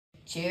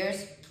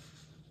Cheers.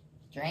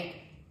 Drink.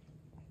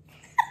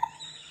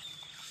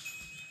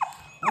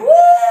 Woo!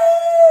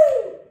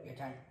 Your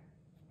turn.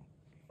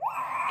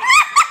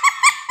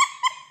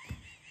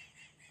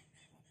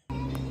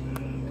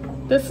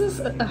 This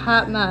is a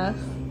hot mess.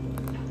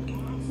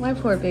 My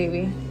poor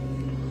baby.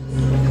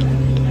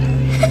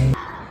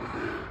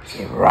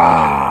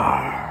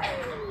 Rawr.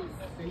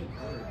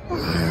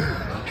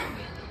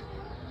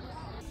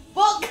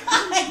 Well,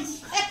 guys.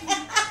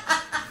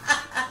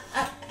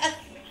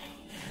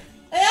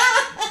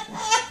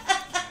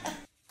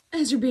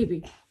 As your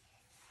baby,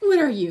 what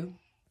are you?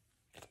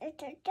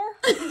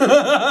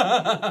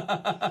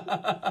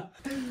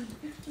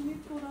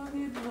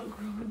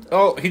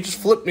 Oh, he just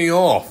flipped me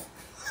off.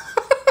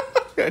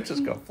 I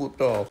just got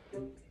flipped off.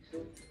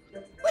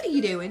 What are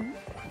you doing?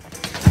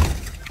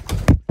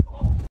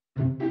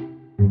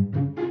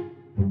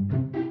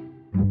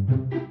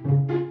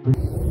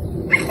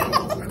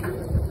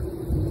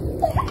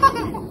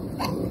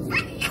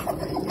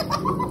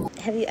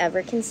 Have you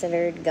ever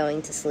considered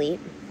going to sleep?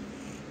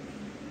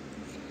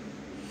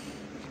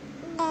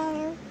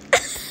 No.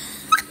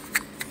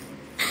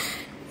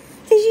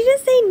 Did you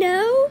just say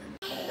no?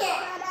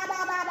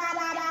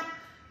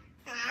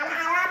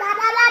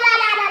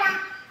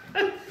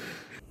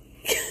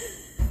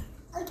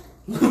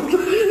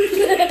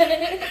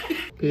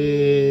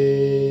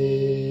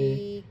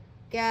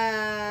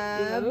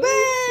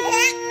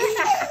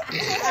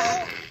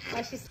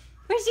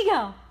 Where'd she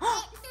go?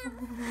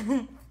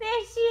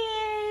 There she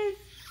is.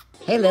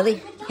 Hey,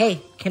 Lily.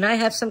 Hey, can I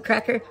have some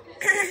cracker?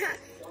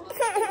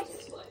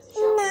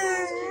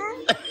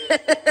 No.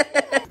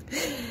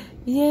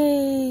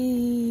 Yay.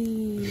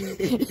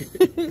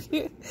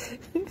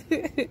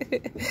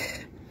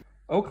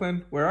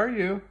 Oakland, where are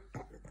you?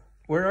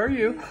 Where are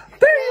you?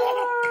 There you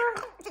are.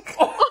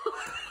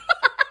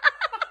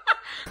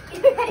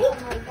 You ready? Oh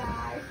my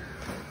gosh.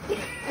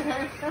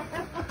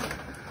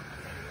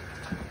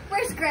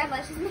 Where's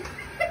Grandma? She's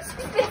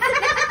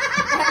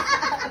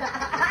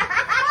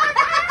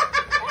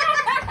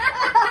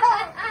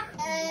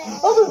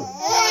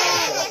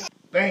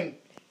Bang!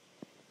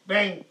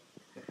 Bang!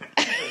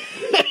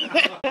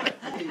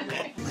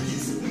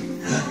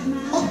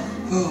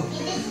 Boom!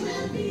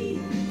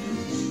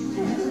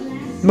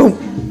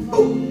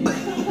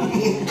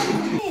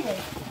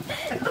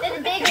 They're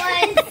the big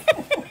ones.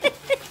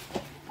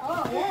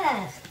 Oh,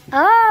 yes.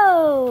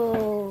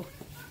 Oh.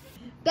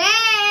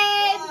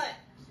 Babe!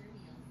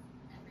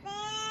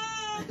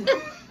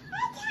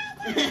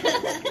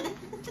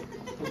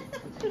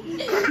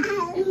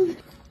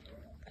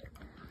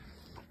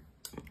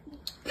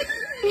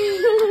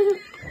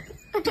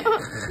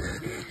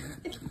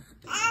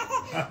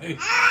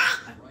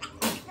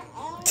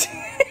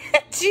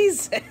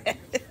 Jesus.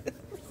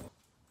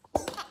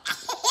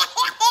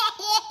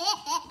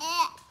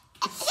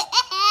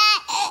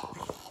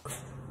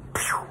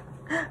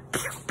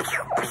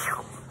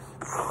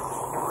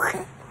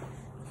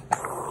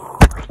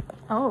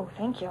 Oh,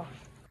 thank you.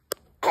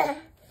 Come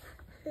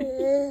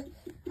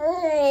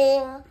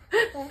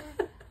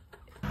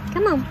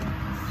on.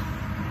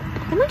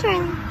 Come on,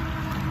 Charlie.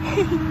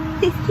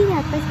 Let's get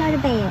up. Let's go to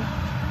bed.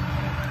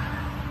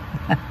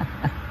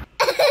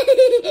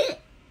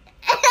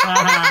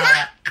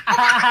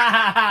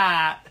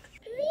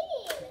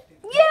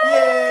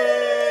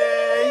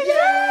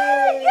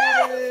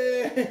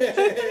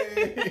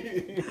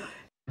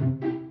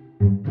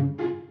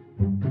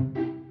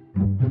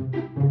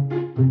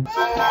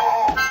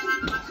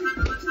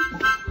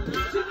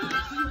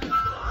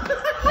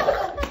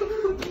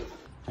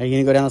 Are you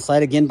gonna go down the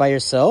slide again by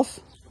yourself?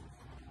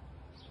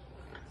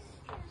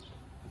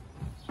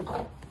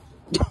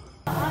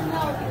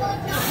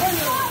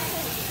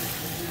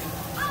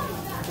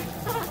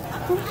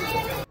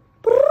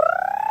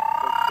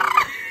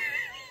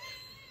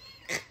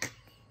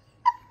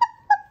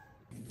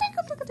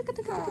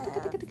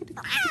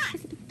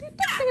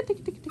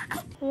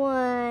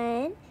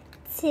 One,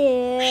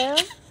 two.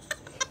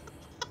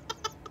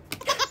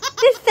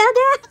 Just fell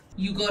down.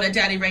 You go to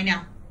daddy right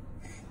now.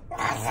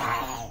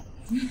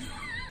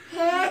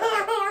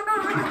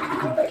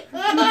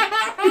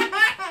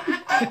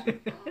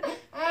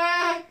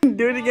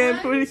 Do it again,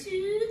 please.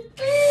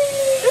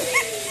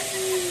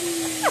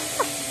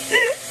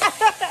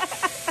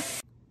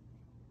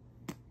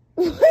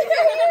 What are you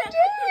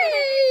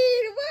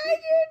doing?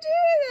 Why'd you do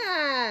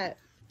that?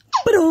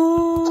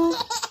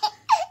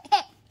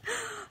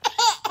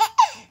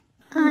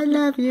 I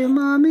love you,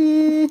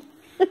 Mommy.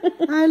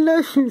 I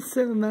love you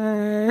so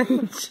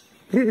much.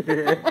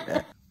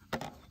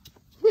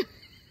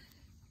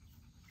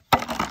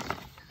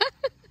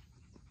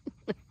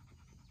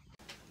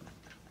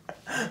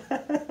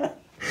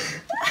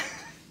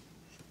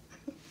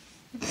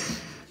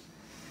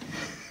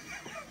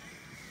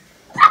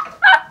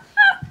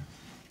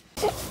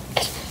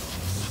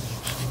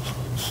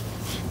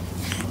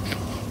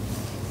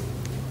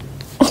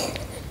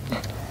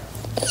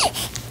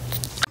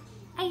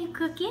 Are you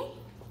cooking?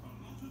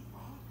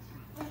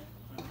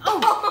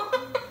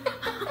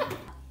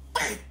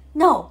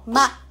 No,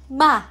 ma.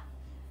 Dada.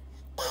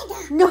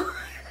 No.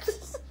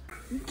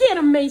 Get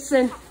him,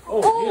 Mason.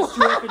 Oh, he's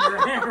stroking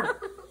your hair.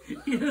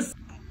 Yes.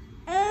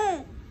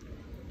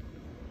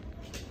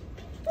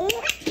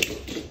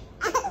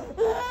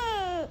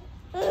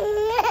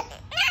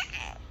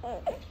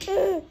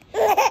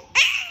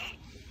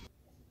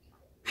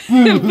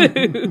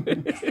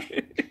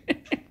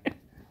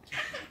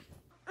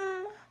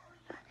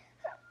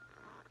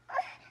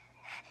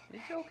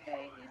 It's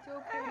okay. It's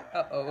okay.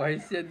 Uh-oh, I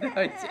said the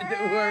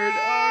word.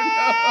 Oh,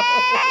 no.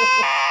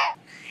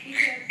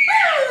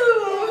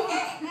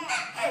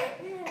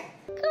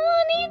 Come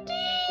on,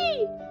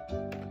 Andy.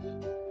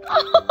 Oh,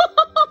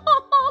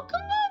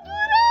 come on,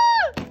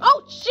 Buddha. Oh,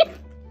 shit.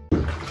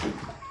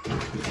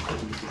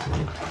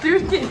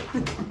 There's it.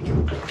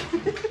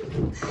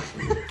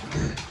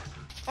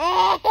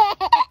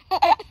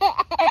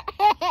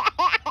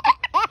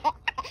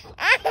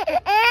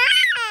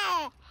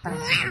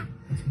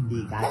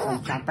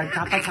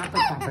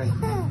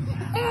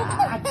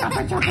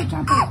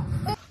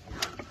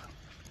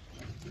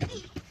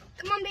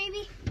 Come on,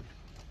 baby.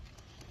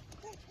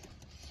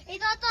 Hey,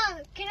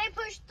 Tata, can I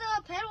push the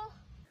pedal?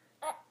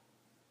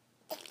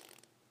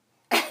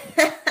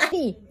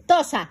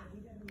 Tosa.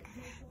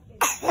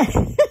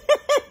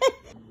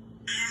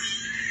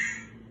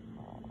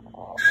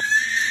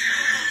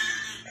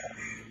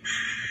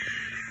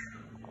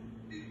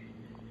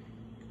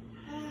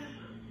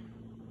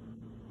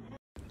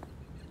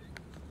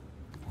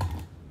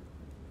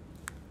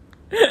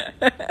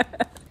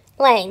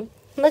 Lane,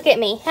 look at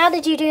me. How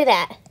did you do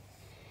that?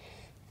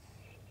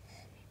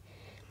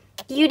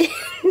 You did.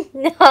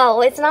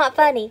 No, it's not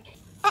funny.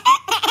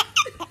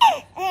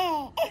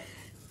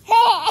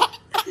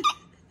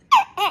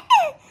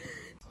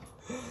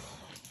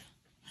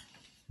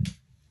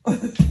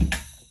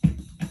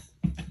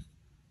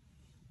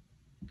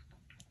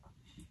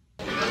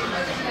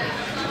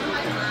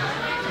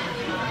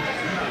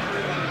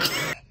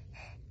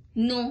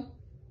 No.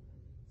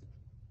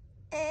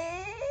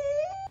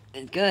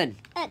 It's good.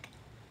 Look.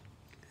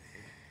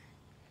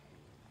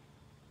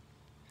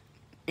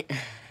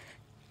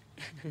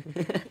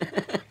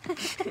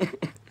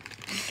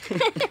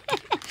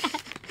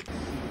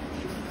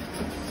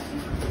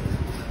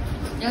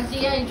 Now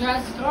see how he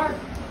drives the car.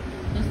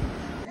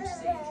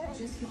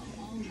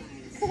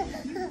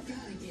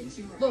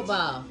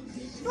 Football.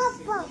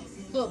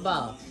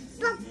 Football.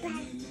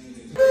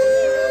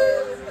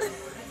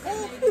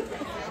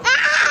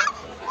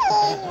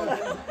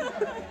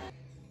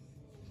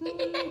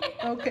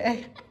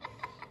 Okay.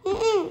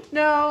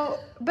 No,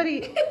 but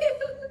he.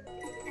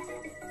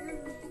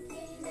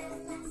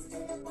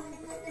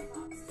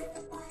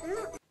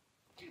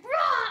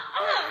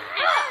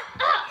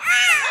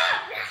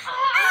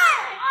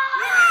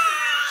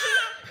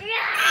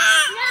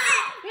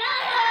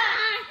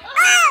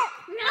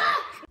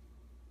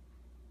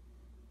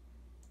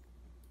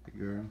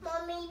 Girl.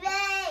 Mommy,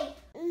 babe.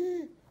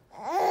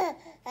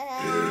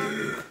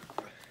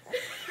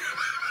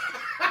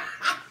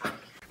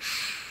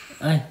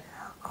 Ay,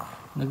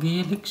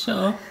 nagiilik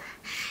siya, oh.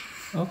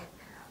 Oh.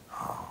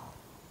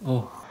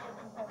 Oh.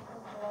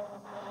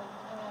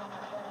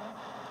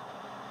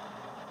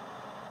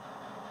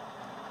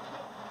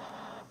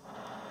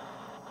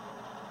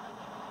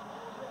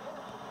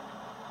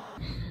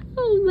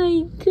 Oh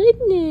my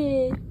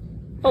goodness.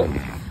 Oh.